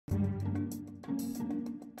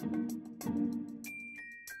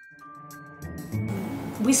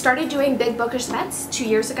We started doing Big Bookish Events 2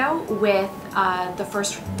 years ago with the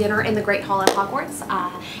first dinner in the Great Hall at Hogwarts,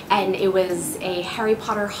 and it was a Harry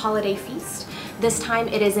Potter holiday feast. This time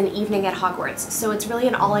it is an evening at Hogwarts, so it's really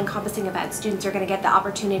an all-encompassing event. Students are going to get the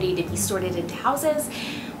opportunity to be sorted into houses,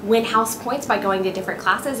 win house points by going to different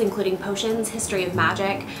classes, including potions, history of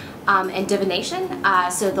magic, and divination.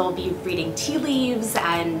 So they'll be reading tea leaves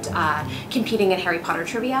and competing in Harry Potter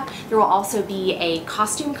trivia. There will also be a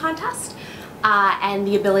costume contest. And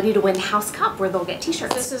the ability to win the House Cup, where they'll get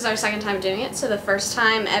t-shirts. This is our second time doing it, so the first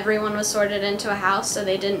time everyone was sorted into a house, so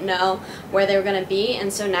they didn't know where they were going to be,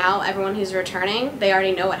 and so now everyone who's returning, they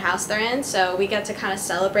already know what house they're in, so we get to kind of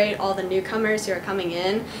celebrate all the newcomers who are coming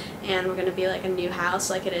in, and we're going to be like a new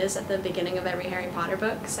house like it is at the beginning of every Harry Potter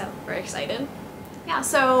book, so we're excited. Yeah,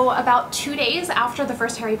 so about 2 days after the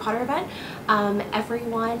first Harry Potter event,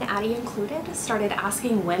 everyone, Addie included, started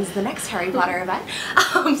asking when's the next Harry Potter event.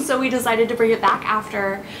 So we decided to bring it back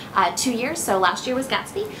after 2 years, so last year was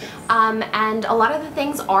Gatsby. And a lot of the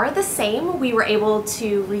things are the same. We were able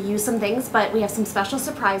to reuse some things, but we have some special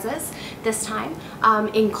surprises this time,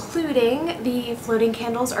 including the floating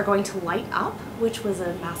candles are going to light up, which was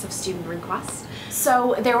a massive student request.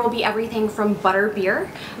 So there will be everything from butter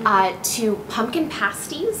beer to pumpkin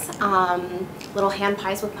pasties, little hand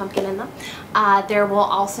pies with pumpkin in them. There will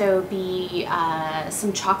also be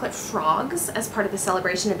some chocolate frogs as part of the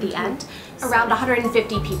celebration at the end. Around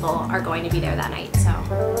 150 people are going to be there that night, so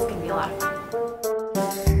it's going to be a lot of fun.